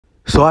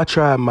So I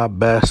tried my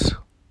best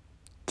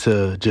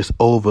to just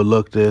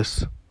overlook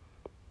this.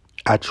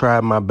 I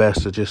tried my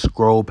best to just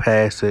scroll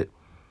past it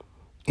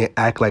and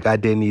act like I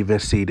didn't even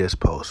see this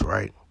post,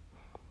 right?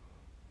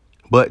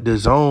 But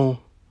DAZN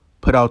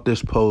put out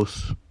this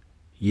post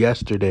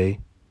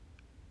yesterday,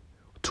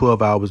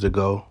 12 hours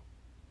ago,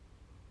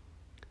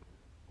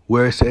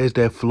 where it says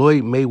that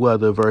Floyd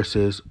Mayweather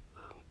versus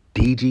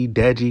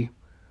DAZN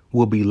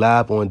will be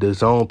live on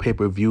DAZN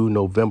pay-per-view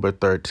November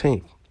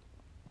 13th.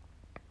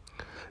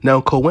 Now,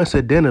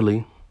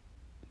 coincidentally,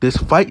 this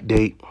fight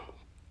date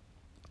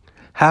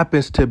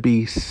happens to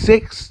be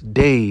 6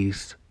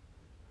 days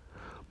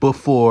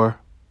before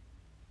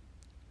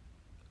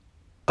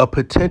a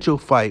potential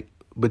fight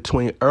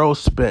between Errol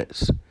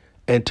Spence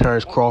and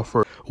Terence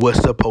Crawford was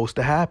supposed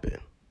to happen.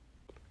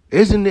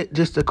 Isn't it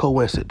just a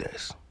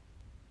coincidence?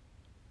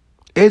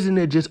 Isn't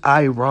it just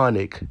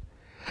ironic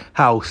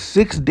how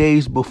 6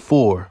 days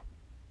before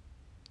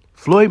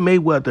Floyd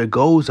Mayweather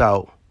goes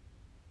out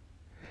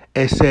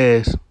and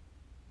says,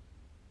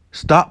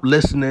 stop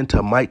listening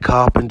to Mike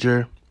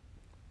Coppinger.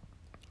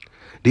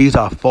 These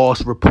are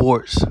false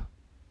reports.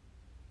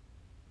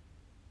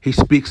 He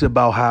speaks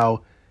about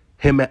how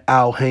him and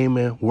Al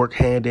Heyman work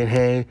hand in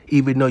hand,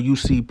 even though you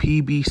see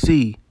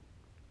PBC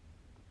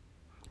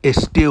is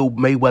still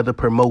Mayweather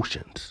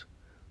Promotions.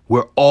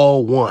 We're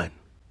all one.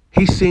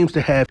 He seems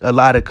to have a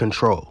lot of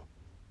control.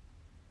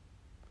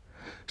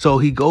 So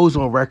he goes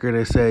on record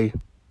and say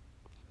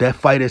that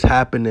fight is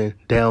happening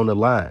down the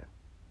line.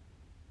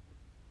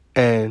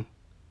 And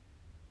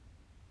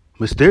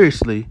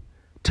mysteriously,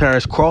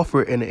 Terence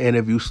Crawford in the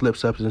interview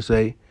slips up and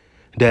say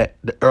that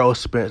the Errol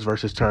Spence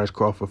versus Terence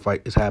Crawford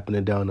fight is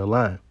happening down the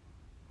line.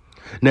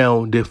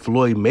 Now, did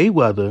Floyd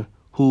Mayweather,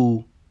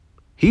 who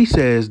he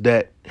says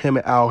that him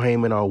and Al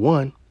Heyman are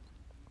one,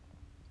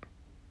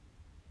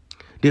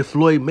 did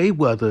Floyd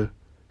Mayweather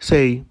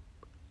say,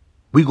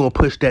 we're going to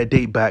push that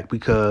date back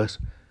because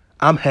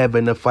I'm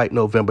having the fight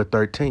November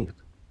 13th?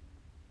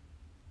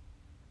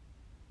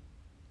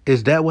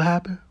 Is that what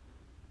happened?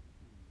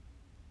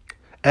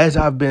 As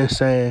I've been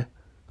saying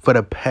for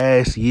the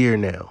past year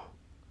now,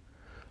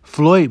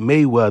 Floyd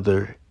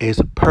Mayweather is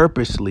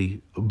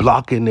purposely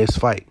blocking this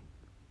fight.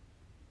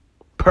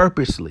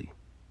 Purposely.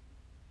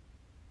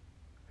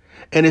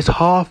 And it's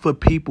hard for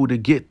people to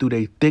get through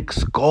their thick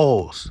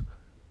skulls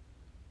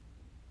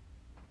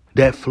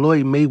that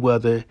Floyd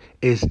Mayweather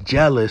is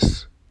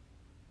jealous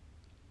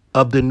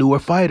of the newer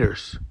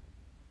fighters.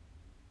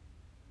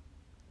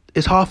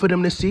 It's hard for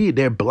them to see it.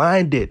 They're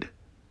blinded.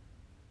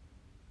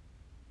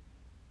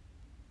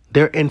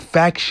 They're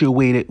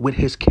infatuated with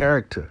his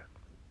character.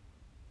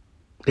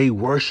 They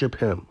worship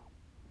him.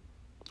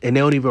 And they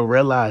don't even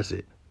realize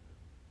it.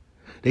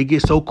 They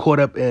get so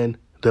caught up in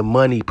the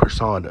money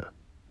persona.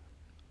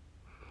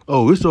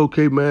 Oh, it's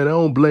okay, man. I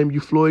don't blame you,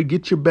 Floyd.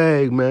 Get your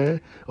bag,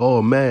 man.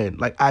 Oh, man.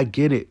 Like, I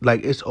get it.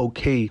 Like, it's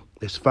okay.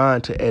 It's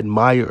fine to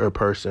admire a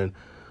person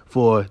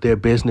for their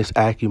business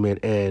acumen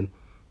and,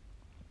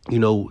 you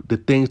know, the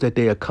things that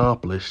they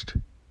accomplished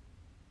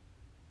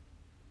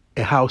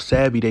and how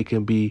savvy they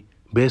can be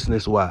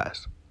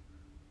business-wise.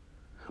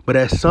 But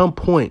at some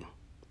point,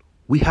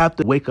 we have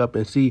to wake up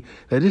and see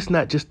that it's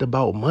not just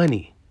about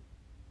money.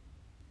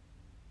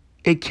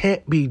 It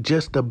can't be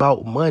just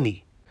about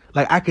money.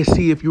 Like, I could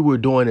see if you were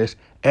doing this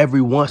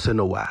every once in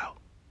a while.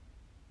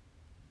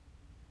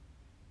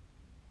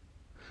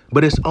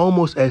 But it's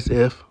almost as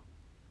if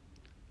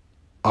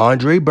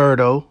Andre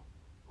Berto,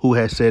 who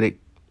has said it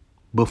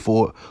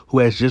before, who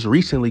has just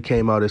recently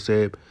came out and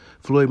said,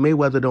 Floyd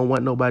Mayweather don't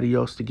want nobody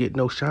else to get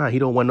no shine. He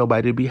don't want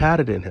nobody to be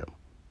hotter than him.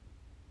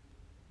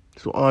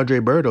 So Andre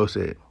Berto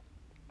said.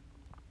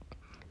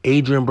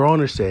 Adrian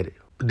Bronner said it.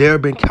 There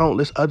have been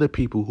countless other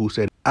people who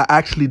said it. I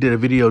actually did a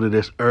video to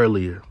this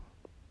earlier,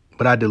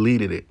 but I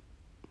deleted it.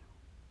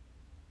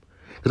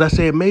 Because I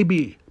said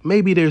maybe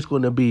there's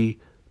going to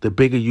be the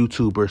bigger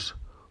YouTubers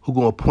who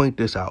going to point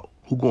this out,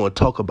 who going to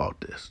talk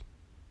about this.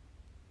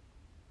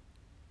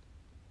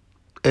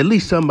 At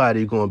least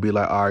somebody going to be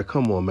like, all right,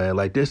 come on, man.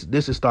 Like, this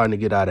is starting to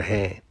get out of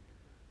hand.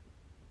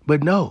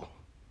 But no.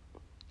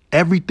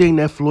 Everything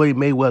that Floyd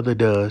Mayweather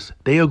does,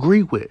 they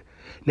agree with.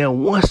 Now,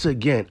 once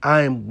again,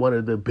 I am one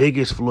of the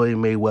biggest Floyd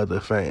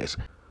Mayweather fans.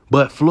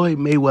 But Floyd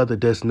Mayweather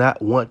does not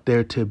want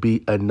there to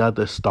be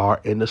another star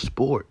in the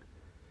sport.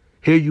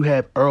 Here you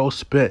have Errol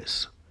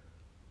Spence.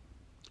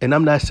 And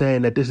I'm not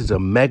saying that this is a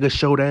mega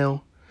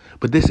showdown,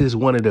 but this is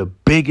one of the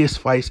biggest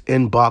fights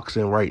in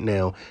boxing right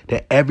now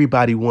that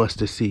everybody wants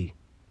to see.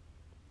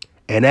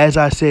 And as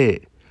I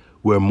said,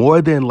 we're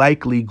more than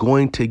likely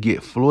going to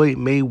get Floyd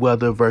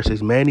Mayweather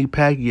versus Manny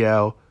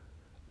Pacquiao,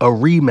 a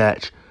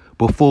rematch,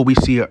 before we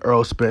see a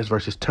Errol Spence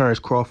versus Terence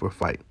Crawford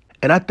fight.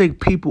 And I think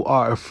people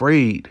are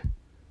afraid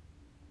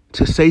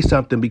to say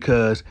something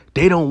because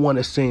they don't want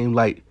to seem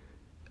like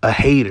a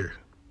hater.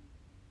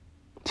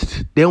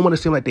 They don't want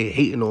to seem like they're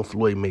hating on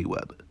Floyd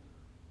Mayweather.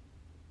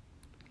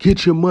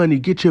 Get your money,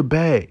 get your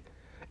bag.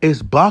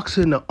 Is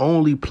boxing the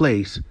only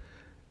place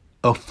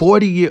a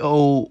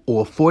 40-year-old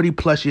or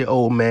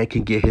 40-plus-year-old man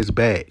can get his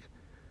bag?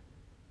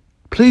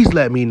 Please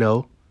let me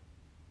know.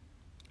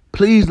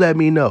 Please let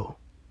me know.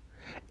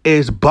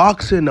 Is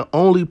boxing the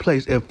only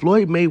place? If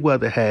Floyd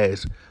Mayweather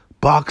has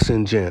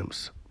boxing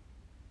gyms,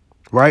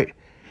 right?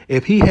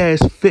 If he has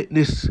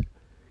fitness,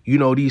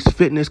 these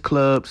fitness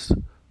clubs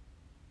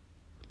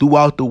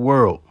throughout the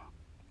world,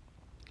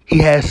 he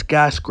has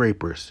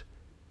skyscrapers.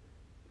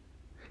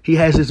 He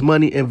has his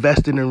money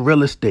invested in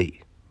real estate.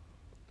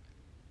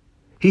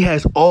 He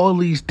has all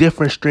these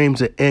different streams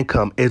of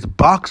income. Is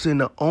boxing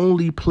the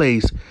only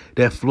place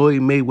that Floyd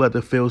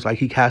Mayweather feels like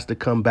he has to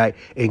come back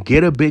and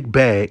get a big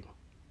bag?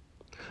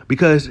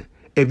 Because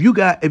if you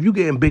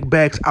getting big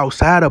bags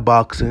outside of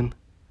boxing,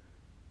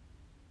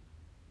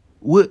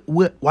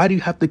 why do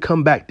you have to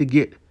come back to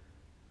get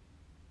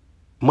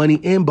money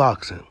in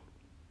boxing?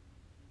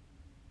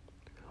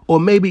 Or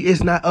maybe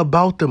it's not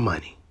about the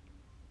money.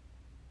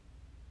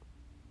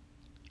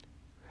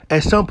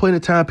 At some point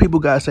in time,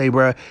 people got to say,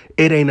 bro,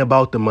 it ain't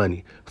about the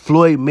money.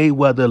 Floyd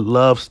Mayweather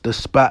loves the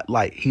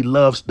spotlight. He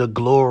loves the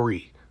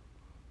glory.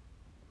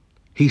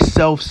 He's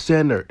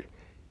self-centered.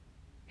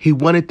 He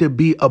wanted to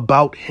be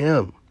about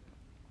him.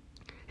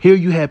 Here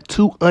you have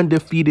two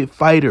undefeated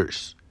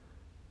fighters.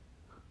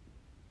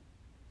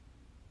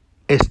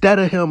 Instead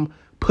of him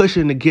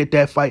pushing to get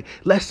that fight,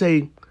 let's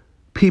say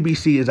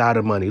PBC is out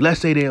of money. Let's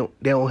say they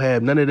don't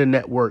have, none of the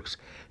networks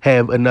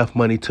have enough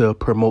money to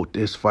promote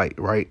this fight,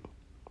 right?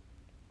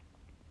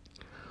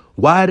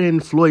 Why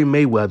didn't Floyd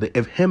Mayweather,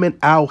 if him and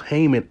Al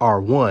Heyman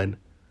are one,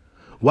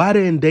 why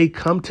didn't they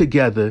come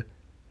together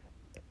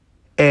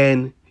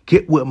and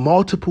get with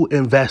multiple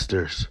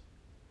investors?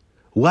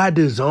 Why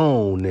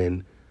DAZN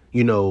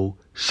and,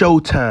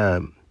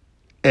 Showtime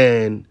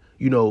and,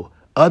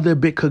 other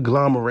big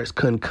conglomerates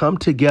couldn't come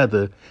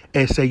together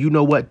and say, you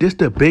know what, this is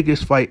the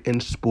biggest fight in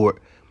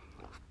sport.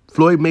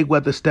 Floyd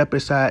Mayweather step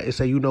aside and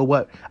say, you know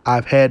what,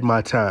 I've had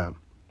my time.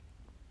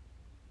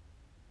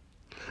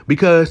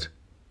 Because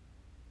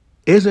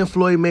isn't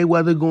Floyd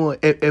Mayweather going,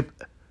 if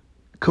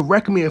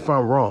correct me if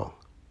I'm wrong,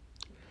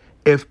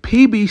 if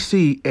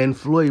PBC and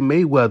Floyd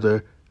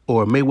Mayweather,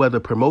 or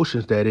Mayweather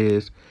Promotions that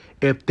is,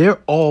 if they're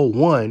all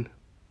one,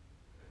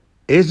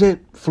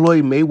 isn't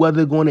Floyd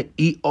Mayweather going to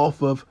eat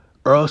off of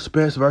Errol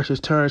Spence versus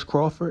Terence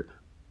Crawford?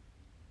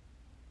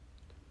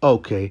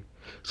 Okay,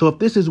 so if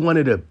this is one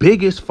of the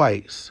biggest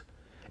fights,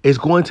 it's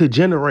going to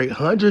generate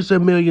hundreds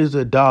of millions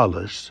of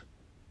dollars,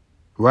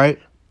 right?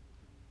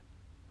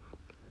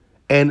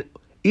 And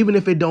even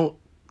if it don't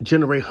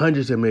generate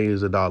hundreds of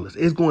millions of dollars,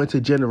 it's going to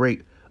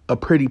generate a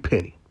pretty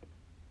penny.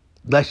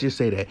 Let's just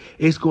say that.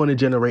 It's going to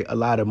generate a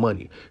lot of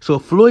money. So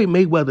if Floyd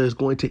Mayweather is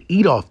going to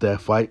eat off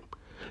that fight,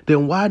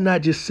 then why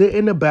not just sit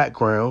in the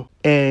background?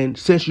 And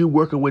since you're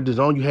working with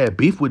DAZN, you had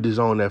beef with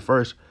DAZN at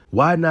first,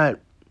 why not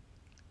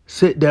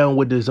sit down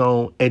with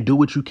DAZN and do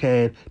what you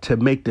can to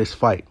make this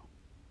fight?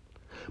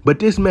 But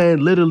this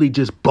man literally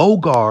just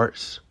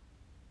bogarts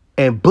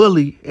and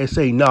bully and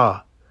say,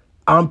 nah,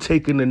 I'm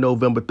taking the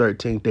November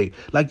 13th date.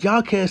 Like,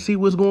 y'all can't see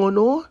what's going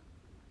on?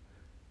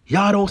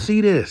 Y'all don't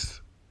see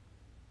this.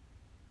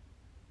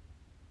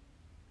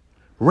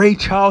 Ray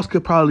Charles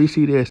could probably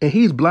see this, and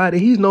he's blind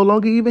and he's no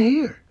longer even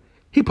here.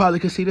 He probably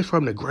could see this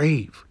from the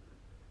grave.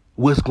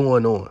 What's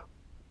going on?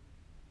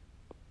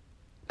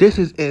 This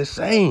is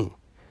insane.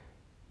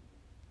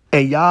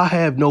 And y'all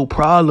have no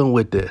problem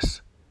with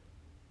this.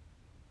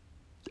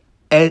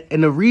 And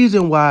the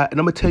reason why, and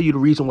I'm going to tell you the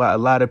reason why a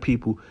lot of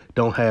people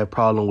don't have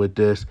problem with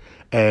this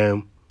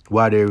and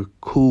why they're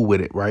cool with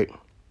it, right?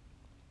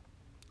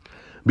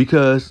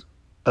 Because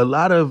a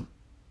lot of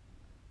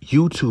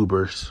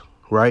YouTubers,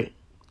 right?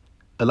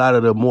 A lot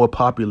of the more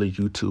popular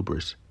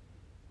YouTubers,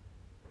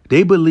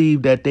 they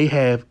believe that they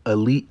have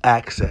elite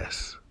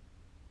access,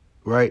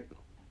 right?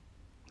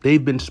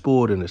 They've been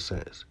spoiled in a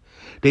sense.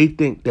 They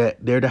think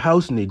that they're the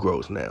house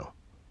Negroes now.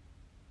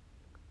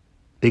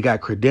 They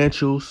got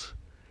credentials.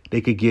 They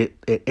could get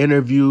an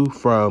interview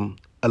from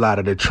a lot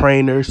of the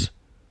trainers.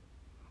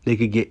 They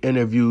could get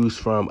interviews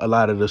from a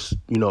lot of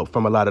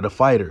the,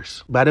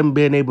 fighters. By them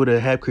being able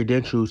to have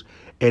credentials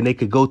and they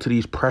could go to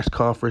these press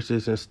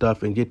conferences and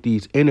stuff and get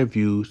these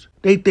interviews,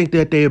 they think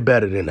that they're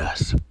better than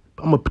us.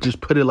 I'm going to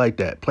just put it like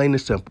that, plain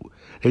and simple.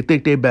 They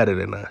think they're better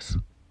than us.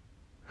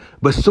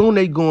 But soon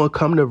they going to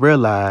come to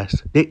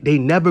realize they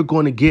never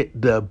going to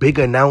get the big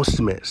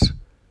announcements.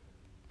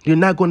 You're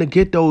not going to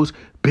get those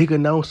big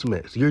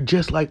announcements. You're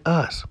just like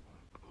us.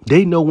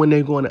 They know when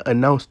they're going to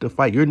announce the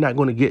fight. You're not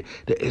going to get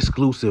the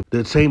exclusive,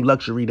 the same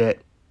luxury that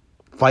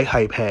Fight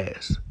Hype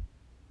has.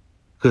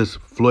 Because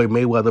Floyd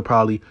Mayweather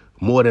probably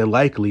more than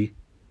likely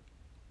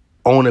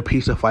own a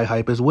piece of Fight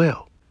Hype as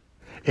well.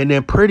 And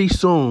then pretty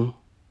soon,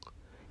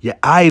 your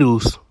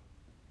idols,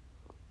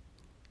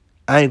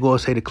 I ain't going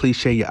to say the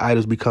cliche, your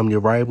idols become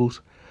your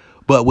rivals.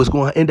 But what's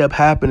going to end up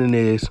happening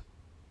is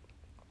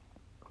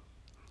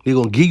they're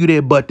going to give you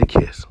their butt to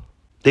kiss.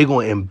 They're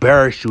going to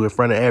embarrass you in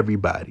front of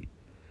everybody.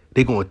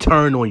 They're going to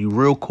turn on you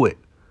real quick.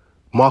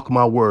 Mark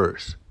my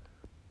words.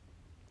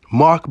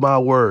 Mark my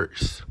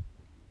words.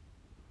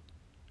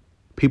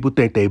 People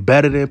think they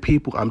better than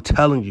people. I'm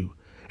telling you,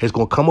 it's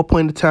going to come a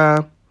point in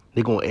time,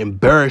 they're going to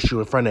embarrass you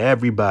in front of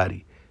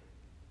everybody.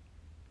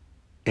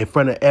 in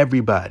front of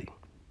everybody.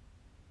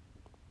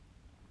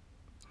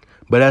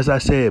 But as I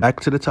said,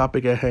 back to the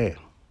topic at hand.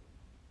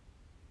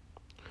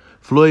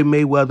 Floyd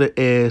Mayweather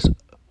is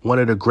one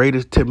of the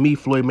greatest. To me,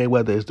 Floyd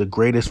Mayweather is the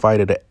greatest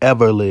fighter to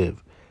ever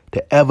live,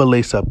 to ever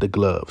lace up the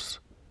gloves.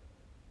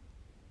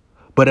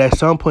 But at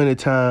some point in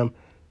time,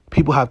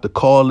 people have to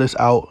call this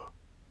out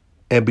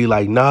and be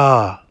like,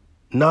 nah.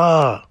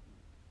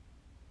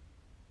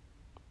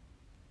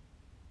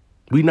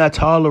 We not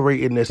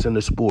tolerating this in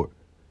the sport.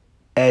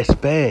 As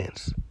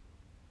fans,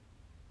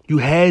 you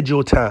had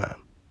your time.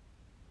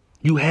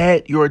 You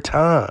had your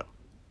time.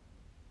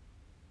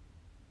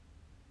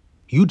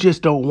 You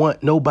just don't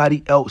want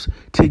nobody else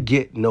to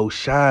get no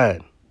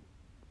shine.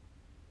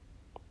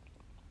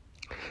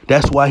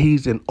 That's why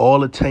he's in all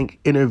the tank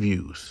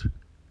interviews.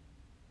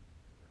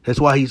 That's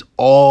why he's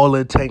all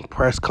in tank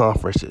press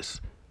conferences.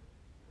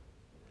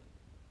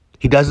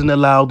 He doesn't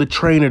allow the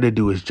trainer to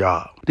do his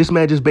job. This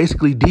man just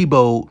basically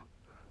deboed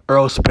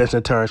Errol, Spence,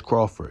 and Terence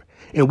Crawford.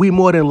 And we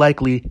more than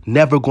likely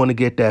never going to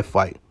get that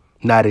fight.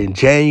 Not in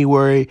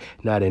January,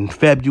 not in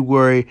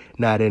February,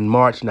 not in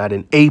March, not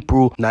in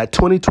April, not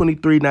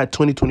 2023, not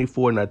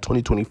 2024, not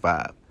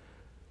 2025.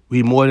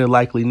 We more than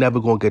likely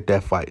never going to get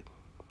that fight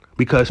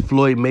because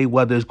Floyd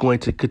Mayweather is going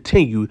to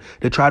continue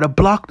to try to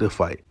block the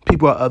fight.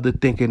 People are other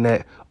thinking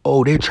that,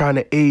 oh, they're trying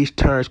to age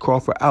Terence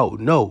Crawford out.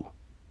 No.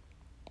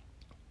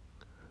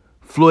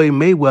 Floyd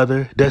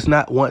Mayweather does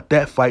not want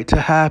that fight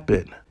to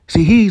happen.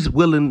 See, he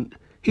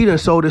done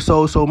sold his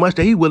soul so much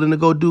that he's willing to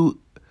go do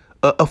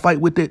a fight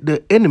with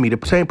the enemy,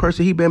 the same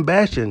person he been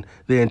bashing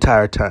the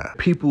entire time.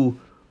 People,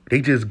 they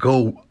just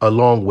go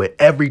along with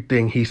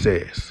everything he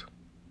says.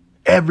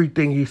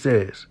 Everything he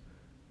says.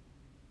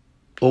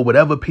 Or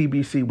whatever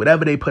PBC,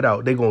 whatever they put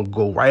out, they're going to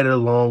go right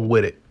along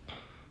with it.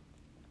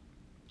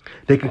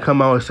 They can come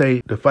out and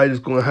say, the fight is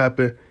going to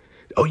happen.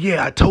 Oh,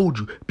 yeah, I told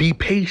you. Be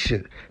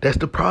patient. That's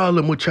the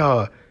problem with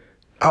y'all.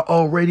 I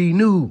already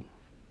knew.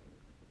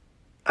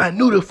 I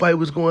knew the fight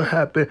was going to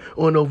happen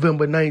on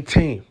November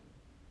 19th.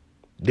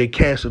 They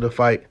canceled the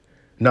fight.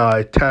 Nah,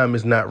 the time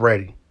is not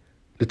ready.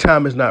 The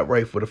time is not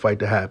right for the fight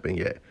to happen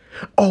yet.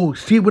 Oh,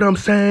 see what I'm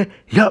saying?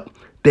 Yup,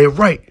 they're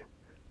right.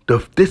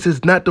 This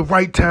is not the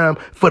right time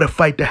for the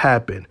fight to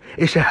happen.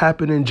 It should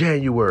happen in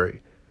January.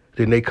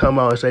 Then they come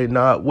out and say,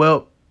 nah,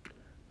 well,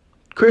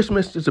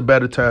 Christmas is a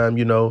better time,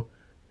 you know.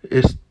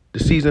 It's the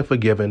season for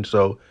giving,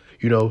 so,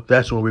 you know,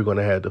 that's when we're going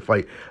to have the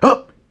fight.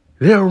 Oh,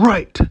 they're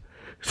right.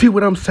 See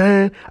what I'm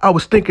saying? I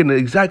was thinking the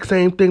exact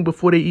same thing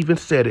before they even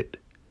said it.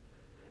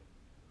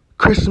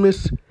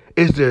 Christmas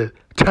is the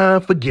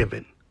time for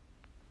giving.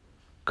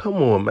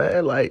 Come on,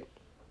 man.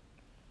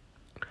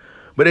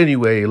 But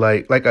anyway,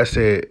 like I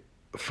said,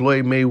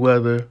 Floyd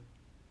Mayweather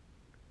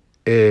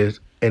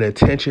is an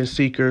attention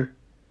seeker,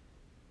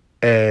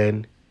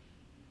 and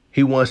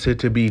he wants it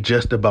to be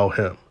just about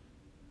him.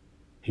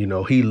 You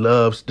know, he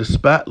loves the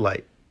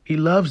spotlight. He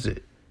loves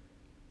it.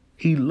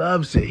 He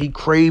loves it. He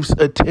craves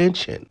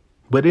attention.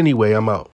 But anyway, I'm out.